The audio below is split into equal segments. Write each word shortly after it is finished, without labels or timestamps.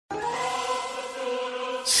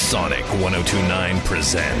Sonic 1029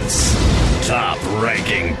 presents Top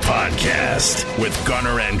Ranking Podcast with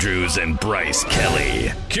Garner Andrews and Bryce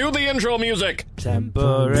Kelly. Cue the intro music.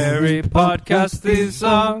 Temporary podcast theme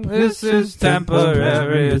song. This is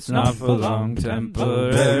temporary, it's not for long.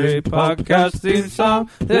 Temporary podcast theme song.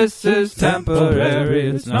 This is temporary,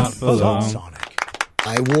 it's not for long. Sonic.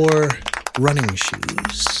 I wore running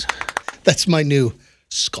shoes. That's my new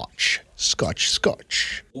Scotch.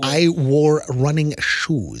 I wore running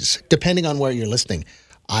shoes. Depending on where you're listening,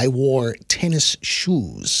 I wore tennis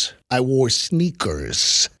shoes. I wore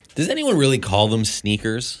sneakers. Does anyone really call them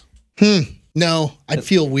sneakers? No, I'd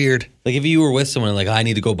feel weird. Like if you were with someone like, I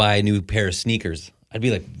need to go buy a new pair of sneakers, I'd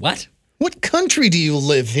be like, what? What country do you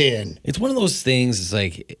live in? It's one of those things, it's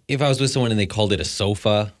like, if I was with someone and they called it a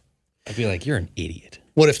sofa, I'd be like, you're an idiot.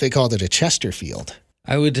 What if they called it a Chesterfield?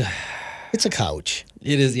 I would... It's a couch.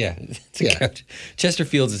 It is, yeah. It's a couch.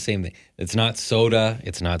 Chesterfield's the same thing. It's not soda,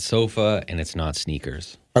 it's not sofa, and it's not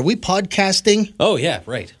sneakers. Are we podcasting? Oh, yeah,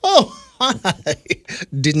 right. Oh, hi.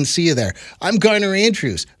 Didn't see you there. I'm Garner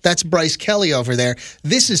Andrews. That's Bryce Kelly over there.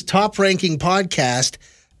 This is Top Ranking Podcast,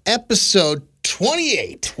 episode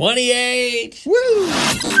 28. 28! Woo!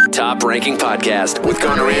 Top Ranking Podcast with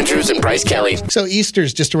Garner Andrews and Bryce Kelly. So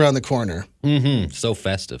Easter's just around the corner. So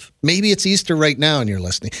festive. Maybe it's Easter right now and you're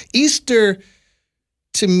listening. Easter,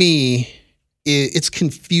 to me, it's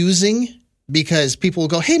confusing because people will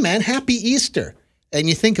go, hey, man, happy Easter. And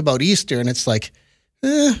you think about Easter and it's like,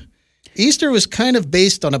 Easter was kind of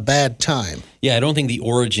based on a bad time. Yeah, I don't think the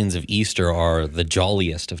origins of Easter are the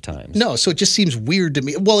jolliest of times. No, so it just seems weird to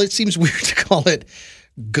me. Well, it seems weird to call it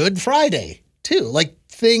Good Friday, too. Like,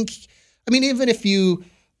 even if you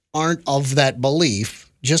aren't of that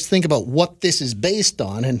belief, just think about what this is based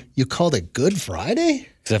on, and you called it Good Friday?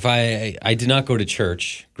 Because if I did not go to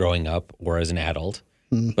church growing up or as an adult,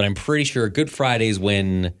 but I'm pretty sure Good Friday is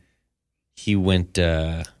when he went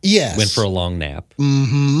for a long nap.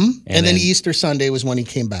 Mm-hmm. And then Easter Sunday was when he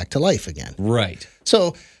came back to life again. Right.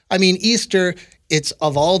 So, Easter, it's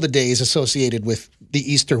of all the days associated with the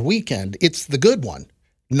Easter weekend, it's the good one,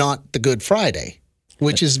 not the Good Friday,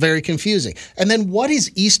 which is very confusing. And then what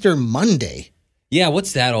is Easter Monday? Yeah,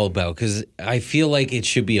 what's that all about? Because I feel like it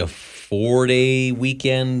should be a 4-day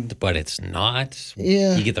weekend, but it's not.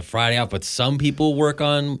 Yeah. You get the Friday off, but some people work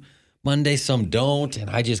on Monday, some don't, and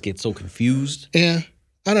I just get so confused. Yeah.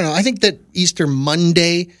 I don't know. I think that Easter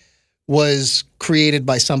Monday was created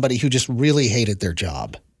by somebody who just really hated their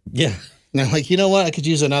job. Yeah. And they're like, you know what? I could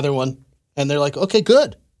use another one. And they're like, okay,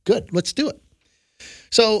 good. Let's do it.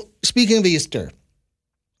 So speaking of Easter,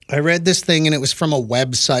 I read this thing and it was from a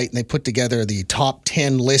website and they put together the top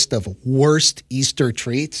 10 list of worst Easter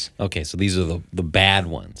treats. Okay, so these are the bad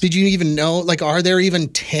ones. Did you even know? Like, are there even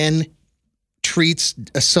 10 treats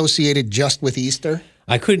associated just with Easter?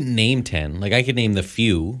 I couldn't name 10. Like, I could name the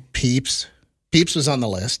few. Peeps was on the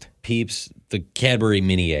list. Peeps, the Cadbury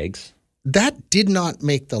mini eggs. That did not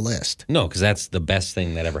make the list. No, because that's the best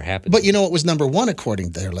thing that ever happened. But you know what was number one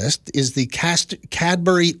according to their list is the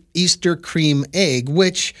Cadbury Easter cream egg,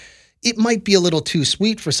 which it might be a little too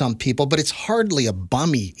sweet for some people, but it's hardly a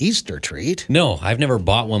bummy Easter treat. No, I've never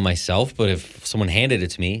bought one myself, but if someone handed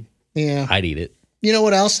it to me, yeah, I'd eat it. You know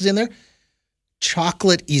what else is in there?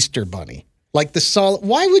 Chocolate Easter bunny. Like the solid.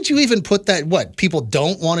 Why would you even put that? What? People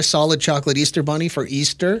don't want a solid chocolate Easter bunny for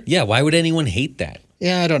Easter? Yeah, why would anyone hate that?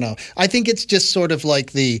 Yeah, I don't know. I think it's just sort of like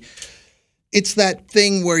it's that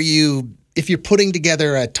thing where if you're putting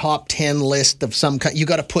together a top 10 list of some kind, you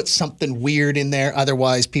got to put something weird in there.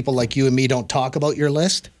 Otherwise, people like you and me don't talk about your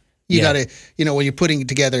list. You got to, when you're putting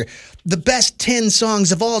together the best 10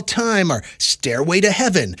 songs of all time are Stairway to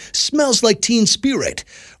Heaven, Smells Like Teen Spirit,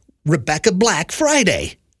 Rebecca Black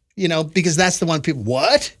Friday, because that's the one people,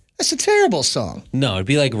 what? That's a terrible song. No, it'd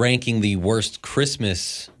be like ranking the worst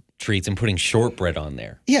Christmas treats and putting shortbread on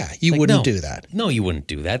there. Yeah, you wouldn't do that. No, you wouldn't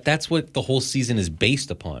do that. That's what the whole season is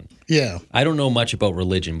based upon. Yeah. I don't know much about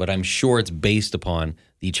religion, but I'm sure it's based upon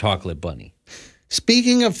the chocolate bunny.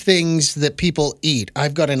 Speaking of things that people eat,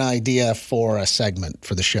 I've got an idea for a segment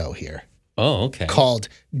for the show here. Oh, okay. Called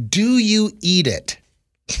Do You Eat It?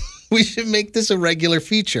 We should make this a regular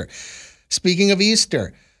feature. Speaking of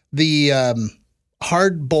Easter, the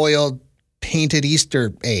hard-boiled painted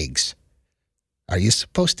Easter eggs. Are you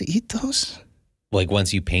supposed to eat those? Like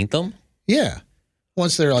once you paint them? Yeah.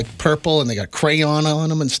 Once they're like purple and they got crayon on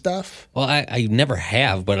them and stuff. Well, I never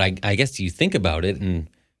have, but I guess you think about it and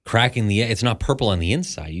cracking it's not purple on the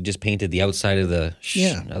inside. You just painted the outside of the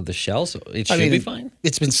shell, so it should be fine.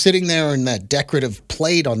 It's been sitting there in that decorative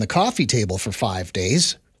plate on the coffee table for 5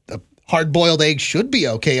 days. hard-boiled eggs should be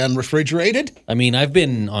okay unrefrigerated. I mean, I've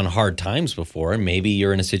been on hard times before, and maybe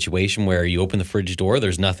you're in a situation where you open the fridge door,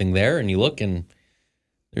 there's nothing there, and you look, and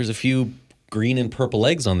there's a few green and purple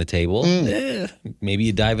eggs on the table. Maybe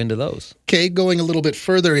you dive into those. Okay, going a little bit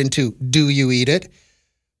further into do you eat it?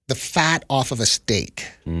 The fat off of a steak.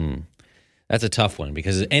 That's a tough one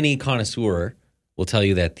because any connoisseur will tell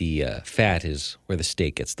you that the fat is where the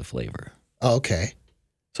steak gets the flavor. Oh, okay.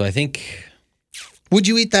 So I think... Would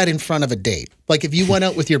you eat that in front of a date? Like if you went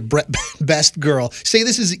out with your best girl, say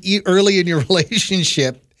this is early in your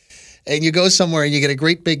relationship, and you go somewhere and you get a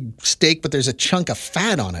great big steak, but there's a chunk of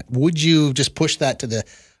fat on it. Would you just push that to the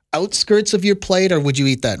outskirts of your plate, or would you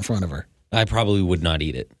eat that in front of her? I probably would not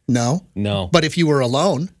eat it. No? No. But if you were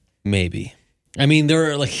alone? Maybe. I mean, there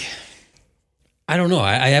are like... I don't know.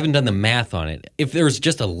 I haven't done the math on it. If there's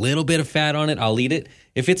just a little bit of fat on it, I'll eat it.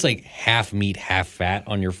 If it's like half meat, half fat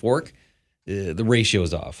on your fork... the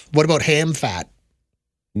ratio's off. What about ham fat?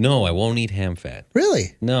 No, I won't eat ham fat.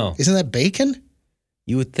 Really? No. Isn't that bacon?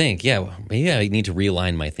 You would think. Yeah, well, maybe I need to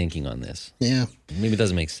realign my thinking on this. Yeah. Maybe it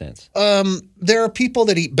doesn't make sense. There are people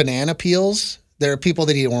that eat banana peels. There are people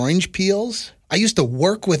that eat orange peels. I used to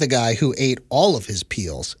work with a guy who ate all of his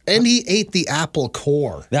peels, and he ate the apple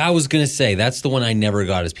core. I was going to say, that's the one I never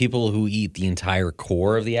got, is people who eat the entire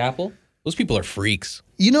core of the apple. Those people are freaks.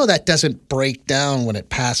 You know that doesn't break down when it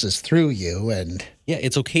passes through you, and... Yeah,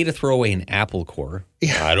 it's okay to throw away an apple core.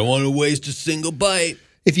 Yeah. I don't want to waste a single bite.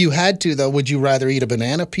 If you had to, though, would you rather eat a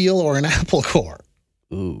banana peel or an apple core?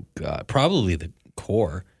 Ooh, God. Probably the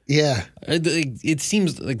core. Yeah. It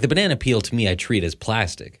seems like the banana peel, to me, I treat as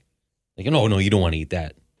plastic. Like, no, you don't want to eat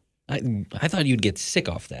that. I thought you'd get sick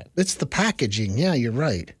off that. It's the packaging. Yeah, you're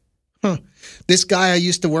right. Huh. This guy I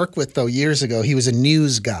used to work with, though, years ago, he was a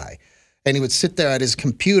news guy. And he would sit there at his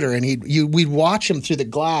computer, and we'd watch him through the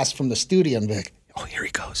glass from the studio and be like, oh, here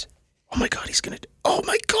he goes. Oh, my God, he's going to, oh,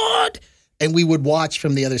 my God. And we would watch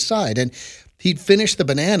from the other side. And he'd finish the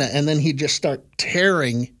banana, and then he'd just start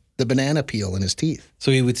tearing the banana peel in his teeth.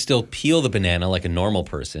 So he would still peel the banana like a normal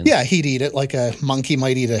person. Yeah, he'd eat it like a monkey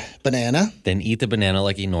might eat a banana. Then eat the banana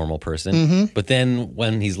like a normal person. Mm-hmm. But then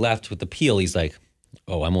when he's left with the peel, he's like,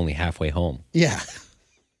 oh, I'm only halfway home. Yeah.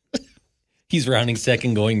 He's rounding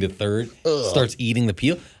second, going to third, starts eating the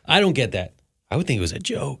peel. I don't get that. I would think it was a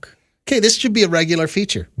joke. Okay, this should be a regular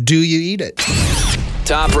feature. Do you eat it?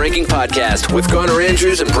 Top Ranking Podcast with Garner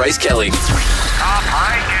Andrews and Bryce Kelly. Top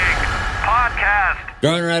Ranking Podcast.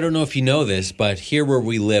 Garner, I don't know if you know this, but here where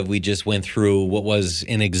we live, we just went through what was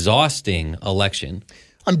an exhausting election.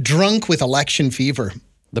 I'm drunk with election fever.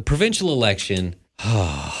 The provincial election...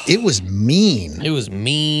 It was mean. It was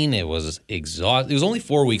mean. It was exhausting. It was only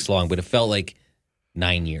 4 weeks long, but it felt like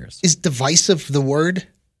 9 years. Is divisive the word?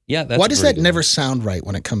 Yeah, that's why does that never word. Sound right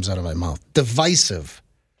when it comes out of my mouth? Divisive.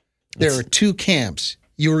 There are two camps.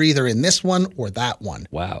 You were either in this one or that one.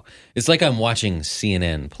 Wow. It's like I'm watching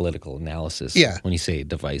CNN political analysis when you say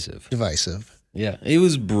divisive. Divisive. Yeah, it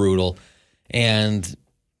was brutal. And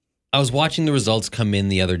I was watching the results come in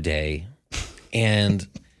the other day, and...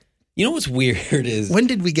 You know what's weird is... When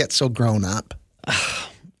did we get so grown up?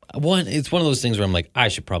 It's one of those things where I'm like, I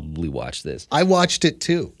should probably watch this. I watched it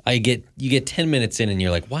too. You get 10 minutes in and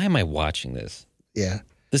you're like, why am I watching this? Yeah.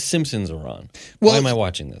 The Simpsons are on. Well, why am I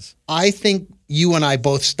watching this? I think you and I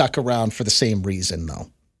both stuck around for the same reason, though.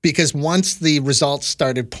 Because once the results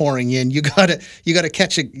started pouring in, you got to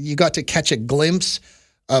catch a glimpse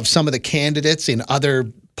of some of the candidates in other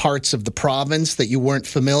parts of the province that you weren't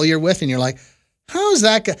familiar with, and you're like, how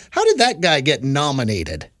did that guy get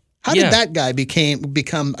nominated? How did that guy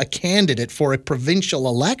become a candidate for a provincial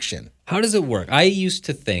election? How does it work? I used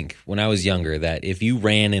to think when I was younger that if you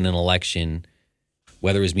ran in an election,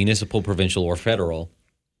 whether it was municipal, provincial, or federal,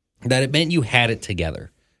 that it meant you had it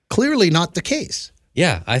together. Clearly not the case.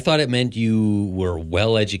 Yeah, I thought it meant you were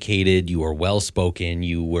well-educated, you were well-spoken,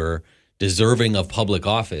 you were deserving of public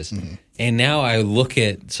office. Mm-hmm. And now I look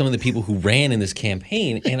at some of the people who ran in this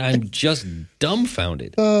campaign, and I'm just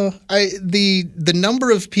dumbfounded. The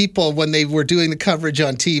number of people when they were doing the coverage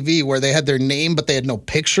on TV where they had their name, but they had no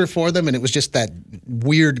picture for them, and it was just that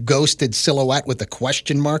weird ghosted silhouette with a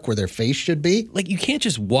question mark where their face should be. Like, you can't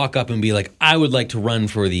just walk up and be like, I would like to run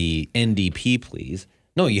for the NDP, please.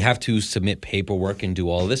 No, you have to submit paperwork and do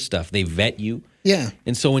all this stuff. They vet you. Yeah.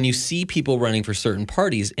 And so when you see people running for certain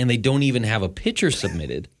parties and they don't even have a picture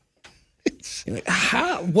submitted, you're like,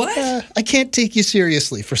 how? What? I can't take you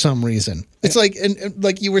seriously for some reason. It's like, and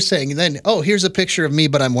like you were saying, then, here's a picture of me,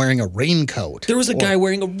 but I'm wearing a raincoat. There was a guy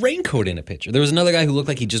wearing a raincoat in a picture. There was another guy who looked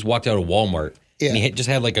like he just walked out of Walmart. Yeah. And he just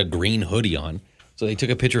had like a green hoodie on. So they took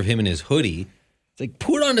a picture of him in his hoodie. It's like,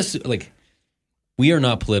 put on We are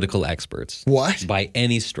not political experts. What? By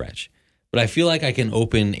any stretch. But I feel like I can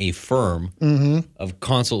open a firm of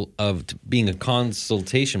being a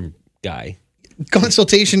consultation guy.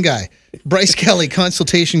 Consultation guy. Bryce Kelly,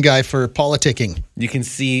 consultation guy for politicking. You can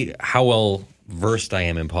see how well versed I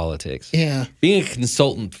am in politics. Yeah. Being a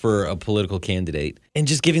consultant for a political candidate and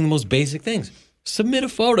just giving the most basic things. Submit a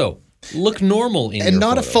photo. Look normal in And your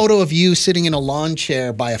not photo. a photo of you sitting in a lawn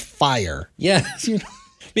chair by a fire. Yes.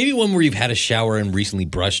 Maybe one where you've had a shower and recently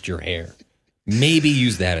brushed your hair. Maybe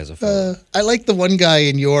use that as a photo. I like the one guy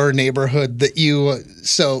in your neighborhood that you,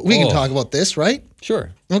 so we can talk about this, right?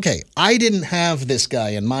 Sure. Okay. I didn't have this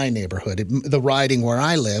guy in my neighborhood, the riding where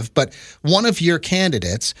I live, but one of your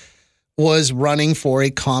candidates was running for a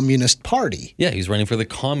communist party. Yeah, he was running for the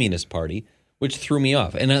Communist Party, which threw me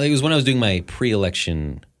off. And it was when I was doing my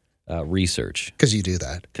pre-election research. Because you do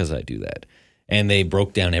that. Because I do that. And they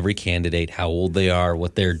broke down every candidate, how old they are,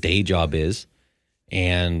 what their day job is,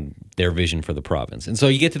 and their vision for the province. And so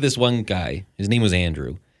you get to this one guy. His name was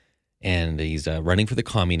Andrew. And he's running for the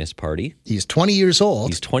Communist Party. He's 20 years old.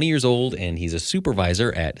 He's 20 years old, and he's a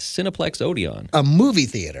supervisor at Cineplex Odeon. A movie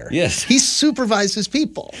theater. Yes. He supervises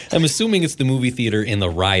people. I'm assuming it's the movie theater in the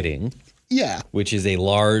riding. Yeah. Which is a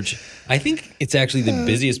large, I think it's actually the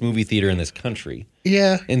busiest movie theater in this country.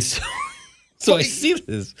 Yeah. And so I see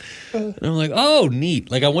this, and I'm like, oh, neat.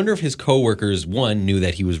 Like, I wonder if his coworkers, one, knew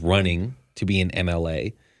that he was running to be an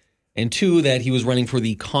MLA, and two, that he was running for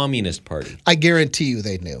the Communist Party. I guarantee you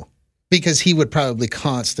they knew. Because he would probably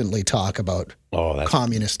constantly talk about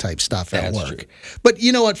communist type stuff at work. True. But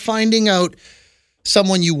you know what? Finding out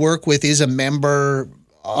someone you work with is a member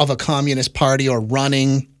of a communist party or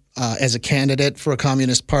running as a candidate for a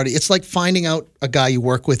communist party, it's like finding out a guy you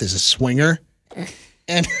work with is a swinger.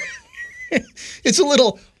 And it's a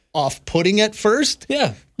little off-putting at first.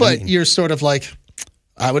 Yeah. But you're sort of like,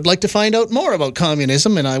 I would like to find out more about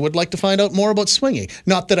communism, and I would like to find out more about swinging.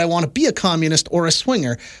 Not that I want to be a communist or a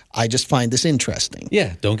swinger. I just find this interesting.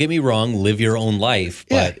 Yeah, don't get me wrong. Live your own life,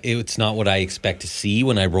 but it's not what I expect to see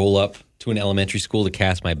when I roll up to an elementary school to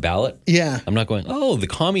cast my ballot. Yeah. I'm not going, oh, the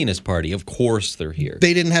Communist Party. Of course they're here.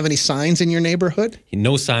 They didn't have any signs in your neighborhood?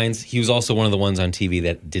 No signs. He was also one of the ones on TV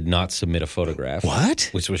that did not submit a photograph. What?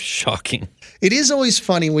 Which was shocking. It is always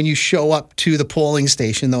funny when you show up to the polling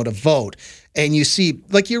station, though, to vote, and you see,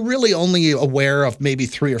 like, you're really only aware of maybe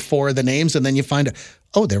 3 or 4 of the names, and then you find out,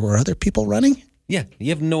 oh, there were other people running? Yeah, you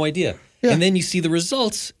have no idea. Yeah. And then you see the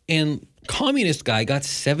results, and communist guy got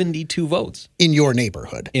 72 votes. In your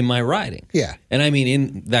neighborhood. In my riding. Yeah. And I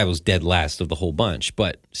mean, that was dead last of the whole bunch,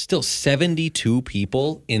 but still 72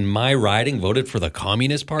 people in my riding voted for the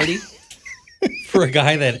Communist Party? For a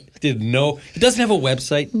guy that he doesn't have a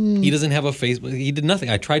website, he doesn't have a Facebook, he did nothing.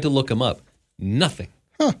 I tried to look him up. Nothing.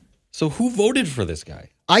 Huh. So who voted for this guy?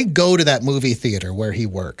 I go to that movie theater where he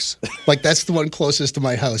works. Like, that's the one closest to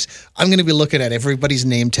my house. I'm going to be looking at everybody's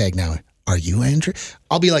name tag now. Are you Andrew?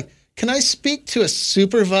 I'll be like, can I speak to a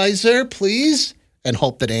supervisor, please? And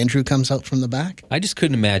hope that Andrew comes out from the back. I just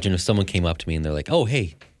couldn't imagine if someone came up to me and they're like, oh,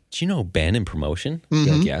 hey, do you know Ben in promotion? Mm-hmm.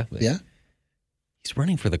 Be like, yeah. But yeah. He's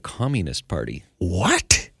running for the Communist Party.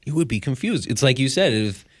 What? You would be confused. It's like you said,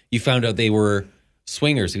 if you found out they were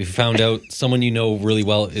swingers, if you found out someone you know really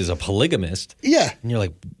well is a polygamist. Yeah. And you're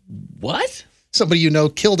like, what? Somebody you know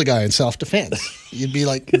killed a guy in self-defense. You'd be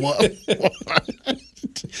like, what?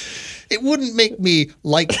 It wouldn't make me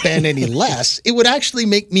like Ben any less. It would actually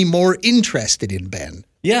make me more interested in Ben.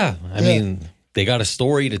 Yeah. I mean, they got a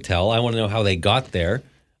story to tell. I want to know how they got there.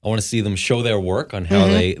 I want to see them show their work on how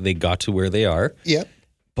they got to where they are. Yep.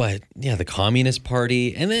 But, yeah, the Communist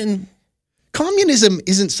Party, and then... Communism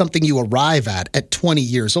isn't something you arrive at 20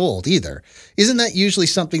 years old either. Isn't that usually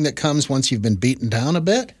something that comes once you've been beaten down a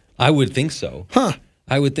bit? I would think so. Huh.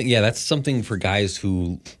 I would think, yeah, that's something for guys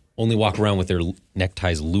who only walk around with their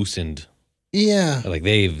neckties loosened. Yeah. Like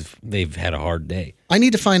they've had a hard day. I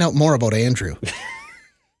need to find out more about Andrew.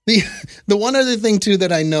 The one other thing, too,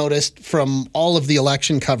 that I noticed from all of the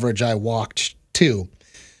election coverage I walked to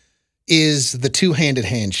is the two-handed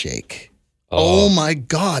handshake. Oh, my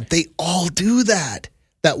God. They all do that.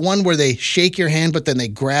 That one where they shake your hand, but then they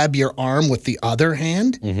grab your arm with the other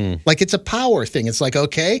hand. Mm-hmm. Like it's a power thing. It's like,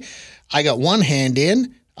 okay, I got one hand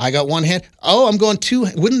in. I got one hand. Oh, I'm going two.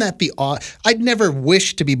 Wouldn't that be odd? I'd never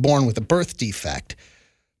wish to be born with a birth defect.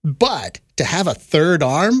 But to have a third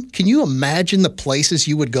arm, can you imagine the places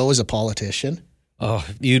you would go as a politician? Oh,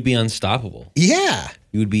 you'd be unstoppable. Yeah.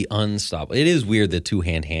 You would be unstoppable. It is weird, the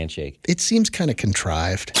two-hand handshake. It seems kind of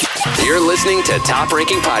contrived. You're listening to Top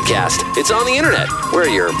Ranking Podcast. It's on the internet, where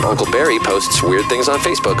your Uncle Barry posts weird things on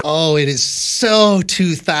Facebook. Oh, it is so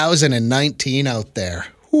 2019 out there.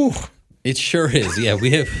 Whew. It sure is. Yeah,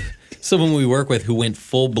 we have someone we work with who went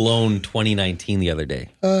full-blown 2019 the other day.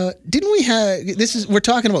 Didn't we have, we're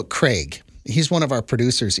talking about Craig. He's one of our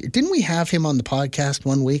producers. Didn't we have him on the podcast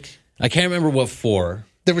one week? I can't remember what for.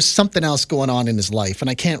 There was something else going on in his life, and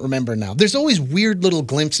I can't remember now. There's always weird little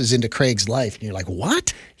glimpses into Craig's life, and you're like,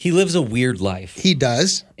 what? He lives a weird life. He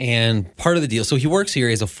does. And part of the deal, so he works here.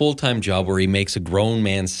 He has a full-time job where he makes a grown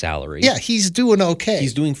man's salary. Yeah, he's doing okay.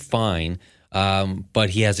 He's doing fine,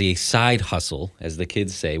 but he has a side hustle, as the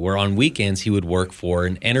kids say, where on weekends he would work for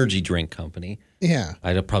an energy drink company. Yeah.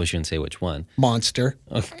 I probably shouldn't say which one. Monster.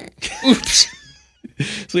 Oops.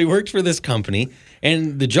 So he worked for this company,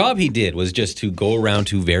 and the job he did was just to go around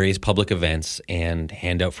to various public events and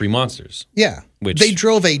hand out free Monsters. Yeah. Which, they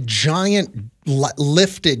drove a giant,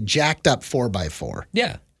 lifted, jacked up 4x4.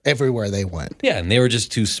 Yeah. Everywhere they went. Yeah, and they were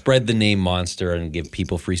just to spread the name Monster and give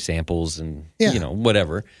people free samples and,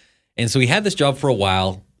 whatever. And so he had this job for a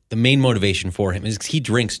while. The main motivation for him is he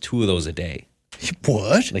drinks 2 of those a day.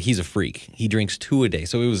 What? Like, he's a freak. He drinks 2 a day.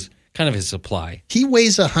 So it was kind of his supply. He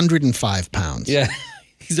weighs 105 pounds. Yeah.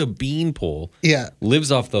 He's a beanpole. Yeah.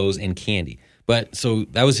 Lives off those and candy. But so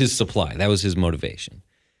that was his supply. That was his motivation.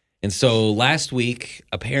 And so last week,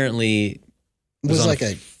 apparently... It was like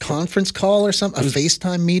a conference call or something? A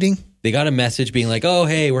FaceTime meeting? They got a message being like, oh,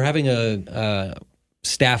 hey, we're having a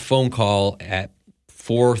staff phone call at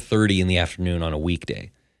 4:30 in the afternoon on a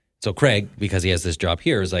weekday. So Craig, because he has this job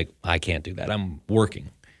here, is like, I can't do that. I'm working.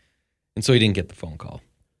 And so he didn't get the phone call.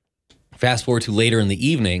 Fast forward to later in the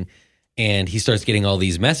evening, and he starts getting all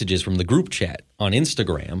these messages from the group chat on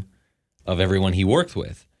Instagram of everyone he worked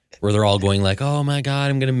with, where they're all going like, oh my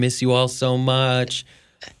God, I'm going to miss you all so much.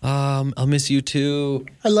 I'll miss you too.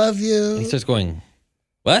 I love you. And he starts going,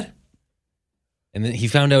 what? And then he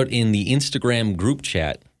found out in the Instagram group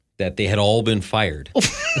chat that they had all been fired.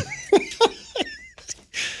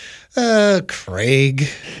 Craig.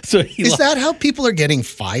 So is that how people are getting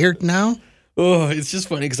fired now? Oh, it's just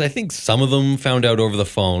funny because I think some of them found out over the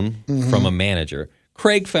phone from a manager.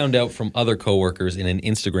 Craig found out from other coworkers in an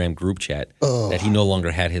Instagram group chat that he no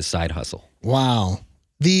longer had his side hustle. Wow.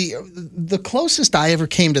 The closest I ever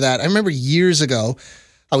came to that, I remember years ago,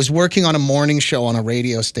 I was working on a morning show on a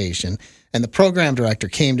radio station, and the program director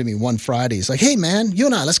came to me one Friday. He's like, hey, man, you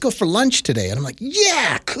and I, let's go for lunch today. And I'm like,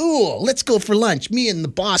 yeah, cool. Let's go for lunch, me and the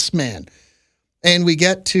boss man. And we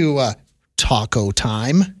get to taco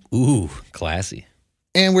time. Ooh, classy.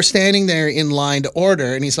 And we're standing there in line to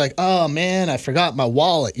order, and he's like, oh, man, I forgot my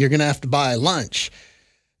wallet. You're going to have to buy lunch.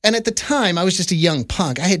 And at the time, I was just a young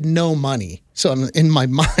punk. I had no money. So in my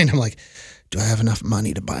mind, I'm like, do I have enough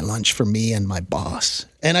money to buy lunch for me and my boss?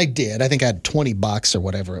 And I did. I think I had $20 or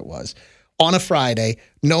whatever it was. On a Friday,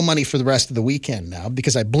 no money for the rest of the weekend now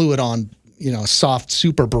because I blew it on, a soft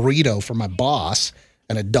super burrito for my boss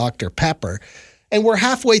and a Dr. Pepper. And we're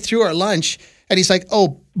halfway through our lunch, and he's like,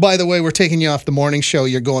 oh, by the way, we're taking you off the morning show.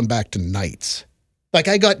 You're going back to nights. Like,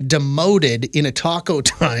 I got demoted in a taco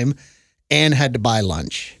time and had to buy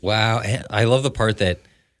lunch. Wow. I love the part that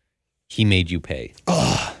he made you pay.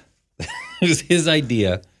 Oh. It was his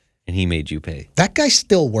idea, and he made you pay. That guy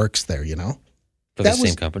still works there, For the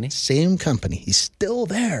same company? Same company. He's still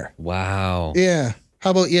there. Wow. Yeah.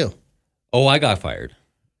 How about you? Oh, I got fired.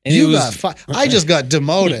 And you got fired. I just got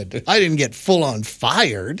demoted. I didn't get full on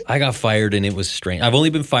fired. I got fired, and it was strange. I've only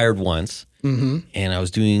been fired once, and I was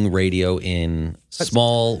doing radio in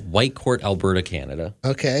small Whitecourt, Alberta, Canada.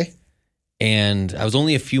 Okay. And I was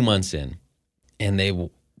only a few months in, and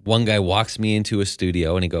one guy walks me into a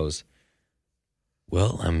studio, and he goes,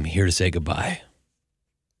 well, I'm here to say goodbye.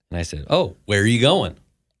 And I said, oh, where are you going?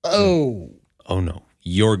 Oh. Oh, no,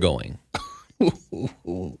 you're going.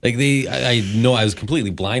 Like I know I was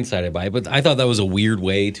completely blindsided by it, but I thought that was a weird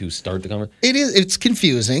way to start the conversation. It is. It's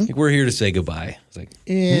confusing. Like, we're here to say goodbye. It's like,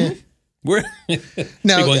 yeah. We're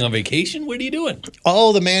now, you going on vacation? What are you doing?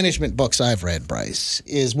 All the management books I've read, Bryce,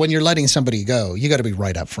 is when you're letting somebody go, you got to be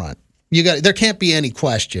right up front. There can't be any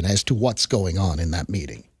question as to what's going on in that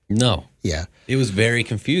meeting. No. Yeah. It was very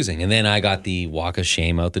confusing. And then I got the walk of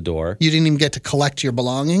shame out the door. You didn't even get to collect your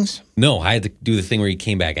belongings? No, I had to do the thing where you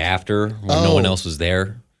came back after when no one else was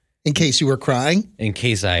there. In case you were crying? In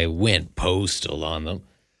case I went postal on them.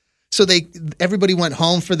 So everybody went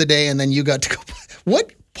home for the day and then you got to go.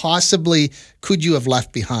 What possibly could you have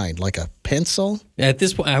left behind? Like a pencil? At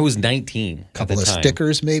this point, I was 19. A couple of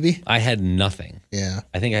stickers, maybe? I had nothing. Yeah.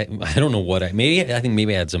 I think I don't know what I think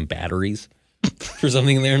maybe I had some batteries for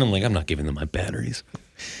something in there, and I'm like, I'm not giving them my batteries.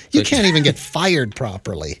 You can't even get fired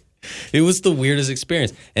properly. It was the weirdest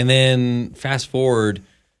experience. And then fast forward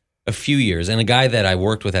a few years, and a guy that I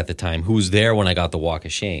worked with at the time, who was there when I got the walk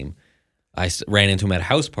of shame, ran into him at a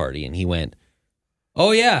house party, and he went,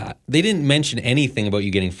 "Oh, yeah, they didn't mention anything about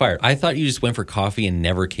you getting fired. I thought you just went for coffee and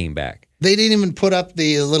never came back." They didn't even put up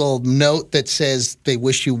the little note that says they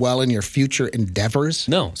wish you well in your future endeavors?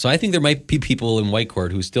 No. So I think there might be people in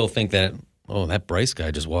Whitecourt who still think that, oh, that Bryce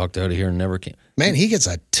guy just walked out of here and never came. Man, he gets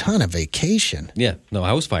a ton of vacation. Yeah. No,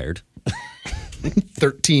 I was fired.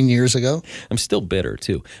 13 years ago. I'm still bitter,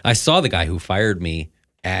 too. I saw the guy who fired me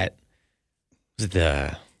at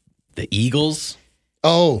the Eagles.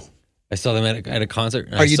 Oh. I saw them at a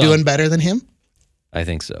concert. Are you doing better than him? I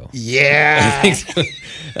think so. Yeah. I think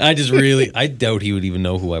so. I doubt he would even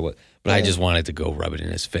know who I was, but I just wanted to go rub it in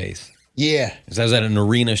his face. Yeah. Because I was at an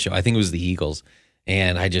arena show. I think it was the Eagles.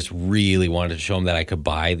 And I just really wanted to show him that I could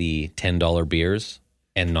buy the $10 beers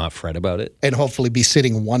and not fret about it. And hopefully be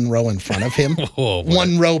sitting one row in front of him.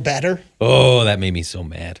 One row better. Oh, that made me so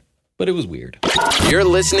mad. But it was weird. You're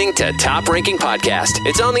listening to Top Ranking Podcast.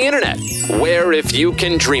 It's on the internet, where if you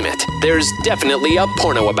can dream it, there's definitely a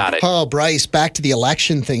porno about it. Oh, Bryce, back to the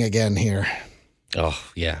election thing again here. Oh,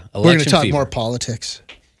 yeah. We're going to talk fever. more politics.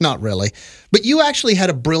 Not really. But you actually had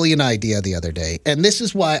a brilliant idea the other day. And this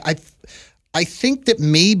is why I think that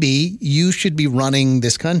maybe you should be running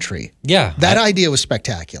this country. Yeah. That idea was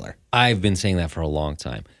spectacular. I've been saying that for a long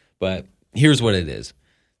time. But here's what it is.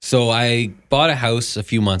 So I bought a house a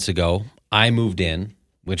few months ago. I moved in,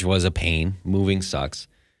 which was a pain. Moving sucks.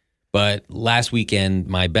 But last weekend,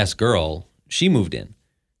 my best girl, she moved in.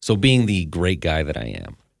 So being the great guy that I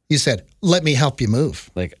am. You said, let me help you move.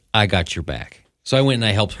 Like, I got your back. So I went and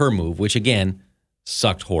I helped her move, which again,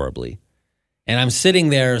 sucked horribly. And I'm sitting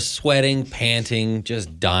there sweating, panting,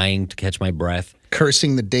 just dying to catch my breath.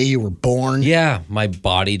 Cursing the day you were born. Yeah, my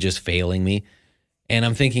body just failing me. And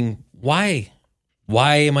I'm thinking, why?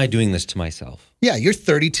 Why am I doing this to myself? Yeah, you're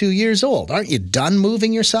 32 years old. Aren't you done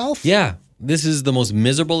moving yourself? Yeah, this is the most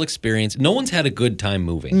miserable experience. No one's had a good time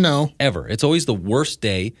moving. No. Ever. It's always the worst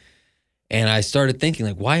day. And I started thinking,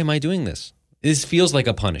 like, why am I doing this? This feels like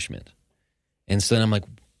a punishment. And so then I'm like,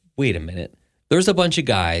 wait a minute. There's a bunch of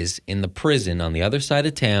guys in the prison on the other side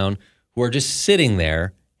of town who are just sitting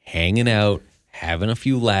there, hanging out, having a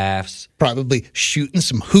few laughs. Probably shooting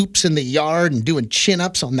some hoops in the yard and doing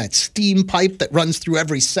chin-ups on that steam pipe that runs through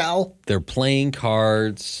every cell. They're playing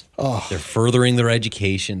cards. Oh. They're furthering their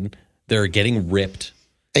education. They're getting ripped.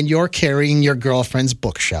 And you're carrying your girlfriend's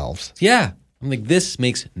bookshelves. Yeah. I'm like, this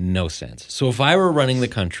makes no sense. So if I were running the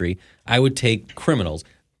country, I would take criminals,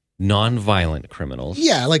 non-violent criminals.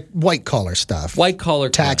 Yeah, like white-collar stuff. White-collar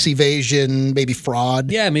tax crime. evasion, maybe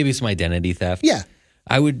fraud. Yeah, maybe some identity theft. Yeah.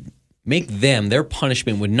 I would make them, their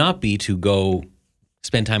punishment would not be to go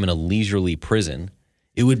spend time in a leisurely prison.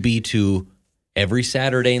 It would be to, every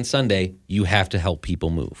Saturday and Sunday, you have to help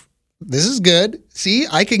people move. This is good. See,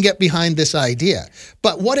 I can get behind this idea.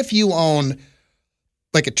 But what if you own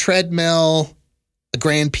like a treadmill, a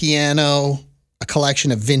grand piano, a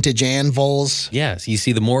collection of vintage anvils? Yes, you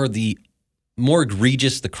see, the more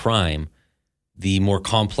egregious the crime, the more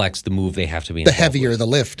complex the move they have to be. The heavier the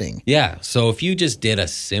lifting. Yeah, so if you just did a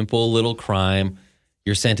simple little crime,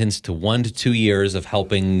 you're sentenced to 1 to 2 years of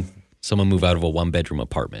helping someone move out of a one-bedroom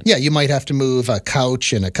apartment. Yeah, you might have to move a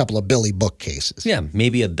couch and a couple of Billy bookcases. Yeah,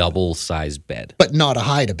 maybe a double-sized bed. But not a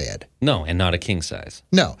hide-a-bed. No, and not a king size.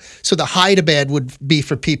 No. So the hide-a-bed would be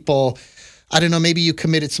for people, I don't know, maybe you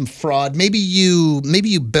committed some fraud. Maybe you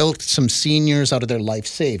built some seniors out of their life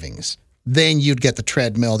savings. Then you'd get the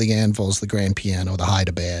treadmill, the anvils, the grand piano, the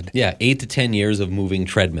hide-a-bed. Yeah, 8 to 10 years of moving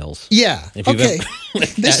treadmills. Yeah, If you've okay.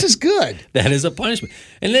 This that- is good. That is a punishment.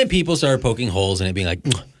 And then people started poking holes in it, being like,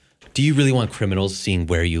 do you really want criminals seeing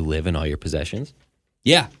where you live and all your possessions?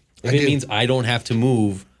 Yeah. If I it do. means I don't have to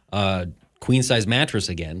move a queen-size mattress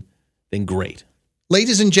again, then great.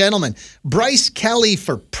 Ladies and gentlemen, Bryce Kelly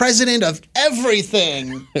for president of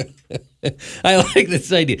everything. I like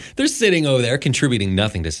this idea. They're sitting over there contributing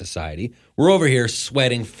nothing to society. We're over here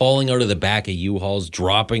sweating, falling out of the back of U-Hauls,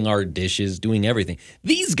 dropping our dishes, doing everything.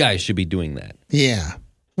 These guys should be doing that. Yeah.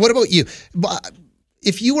 What about you?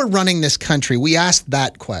 If you were running this country, we asked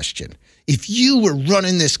that question. If you were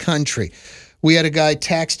running this country, we had a guy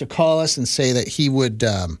text or call us and say that he would,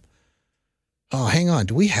 hang on.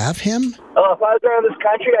 Do we have him? Oh, if I was around this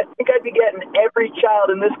country, I think I'd be getting every child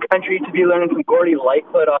in this country to be learning some Gordy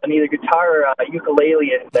Lightfoot on either guitar or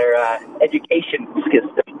ukulele in their education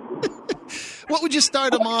system. What would you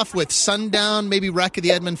start them off with? Sundown, maybe Wreck of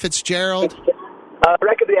the Edmund Fitzgerald?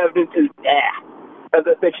 Record the evidence is, of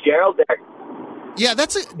the Fitzgerald there. Yeah,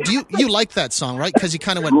 that's it. Do you like that song, right? Because you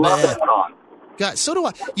kind of went, Love bah. that song. God, so do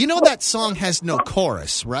I. You know that song has no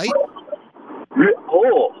chorus, right?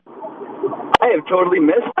 Oh, I have totally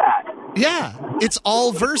missed that. Yeah, it's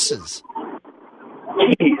all verses.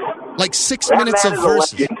 Jeez. Like 6 That minutes man of is a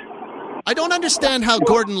verses. legend. I don't understand how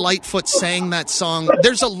Gordon Lightfoot sang that song.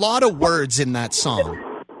 There's a lot of words in that song.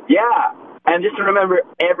 Yeah. And just to remember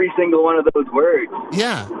every single one of those words.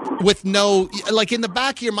 Yeah. With no, like in the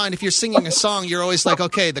back of your mind, if you're singing a song, you're always like,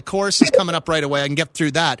 okay, the chorus is coming up right away. I can get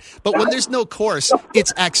through that. But when there's no chorus,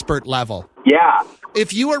 it's expert level. Yeah.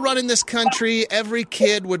 If you were running this country, every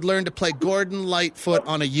kid would learn to play Gordon Lightfoot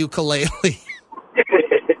on a ukulele.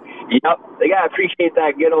 Yep. They got to appreciate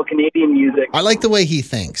that good old Canadian music. I like the way he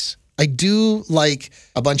thinks. I do like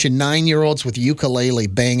a bunch of 9-year-olds with ukulele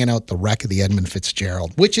banging out the wreck of the Edmund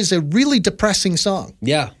Fitzgerald, which is a really depressing song.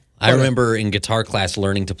 Yeah. I remember in guitar class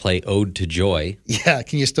learning to play Ode to Joy. Yeah,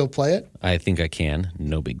 can you still play it? I think I can.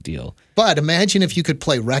 No big deal. But imagine if you could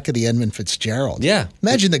play Wreck of the Edmund Fitzgerald. Yeah.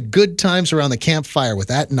 Imagine the good times around the campfire with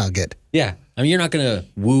that nugget. Yeah. I mean, you're not going to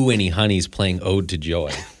woo any honeys playing Ode to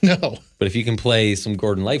Joy. No. But if you can play some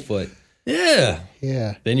Gordon Lightfoot, yeah.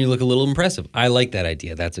 Then you look a little impressive. I like that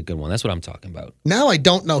idea. That's a good one. That's what I'm talking about. Now I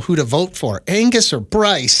don't know who to vote for, Angus or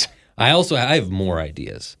Bryce. I have more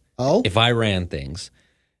ideas. Oh? If I ran things.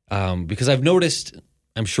 Because I've noticed,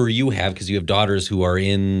 I'm sure you have, because you have daughters who are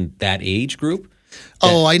in that age group.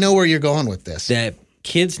 I know where you're going with this. That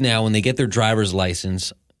kids now, when they get their driver's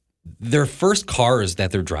license, their first cars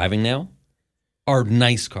that they're driving now are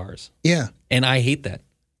nice cars. Yeah. And I hate that.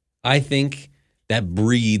 I think that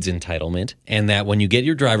breeds entitlement, and that when you get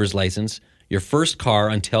your driver's license, your first car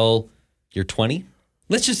until you're 20,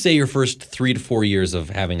 let's just say your first 3 to 4 years of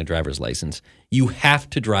having a driver's license, you have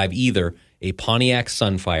to drive either a Pontiac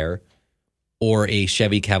Sunfire or a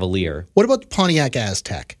Chevy Cavalier. What about the Pontiac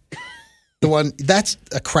Aztec? The one, that's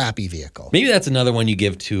a crappy vehicle. Maybe that's another one you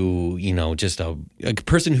give to, just a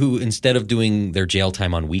person who, instead of doing their jail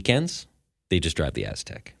time on weekends, they just drive the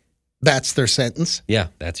Aztec. That's their sentence? Yeah,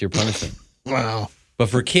 that's your punishment. Wow. But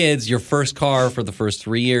for kids, your first car for the first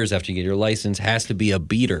 3 years after you get your license has to be a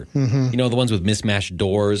beater. Mm-hmm. The ones with mismatched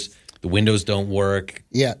doors, the windows don't work.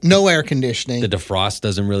 Yeah, no air conditioning. The defrost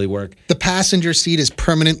doesn't really work. The passenger seat is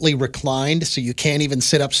permanently reclined, so you can't even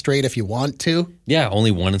sit up straight if you want to. Yeah, only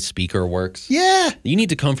one speaker works. Yeah. You need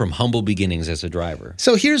to come from humble beginnings as a driver.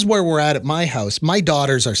 So here's where we're at my house. My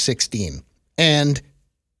daughters are 16, and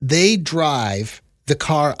they drive the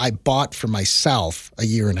car I bought for myself a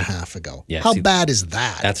year and a half ago. Yeah, How bad is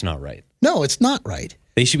that? That's not right. No, it's not right.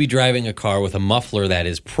 They should be driving a car with a muffler that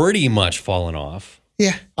is pretty much fallen off.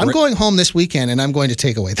 Yeah. I'm going home this weekend, and I'm going to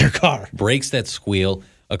take away their car. Brakes that squeal.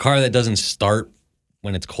 A car that doesn't start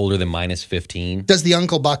when it's colder than minus 15. Does the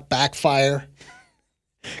Uncle Buck backfire?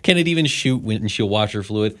 Can it even shoot windshield washer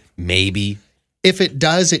fluid? Maybe. If it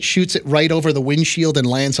does, it shoots it right over the windshield and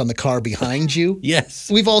lands on the car behind you. Yes.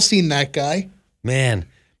 We've all seen that guy. Man,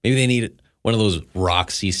 maybe they need one of those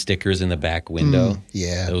Roxy stickers in the back window.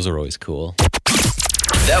 Yeah. Those are always cool.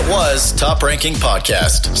 That was Top Ranking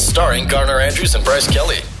Podcast, starring Garner Andrews and Bryce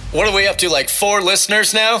Kelly. What are we up to, like 4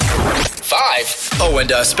 listeners now? 5. Oh,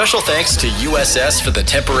 and special thanks to USS for the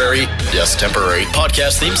temporary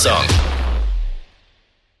podcast theme song.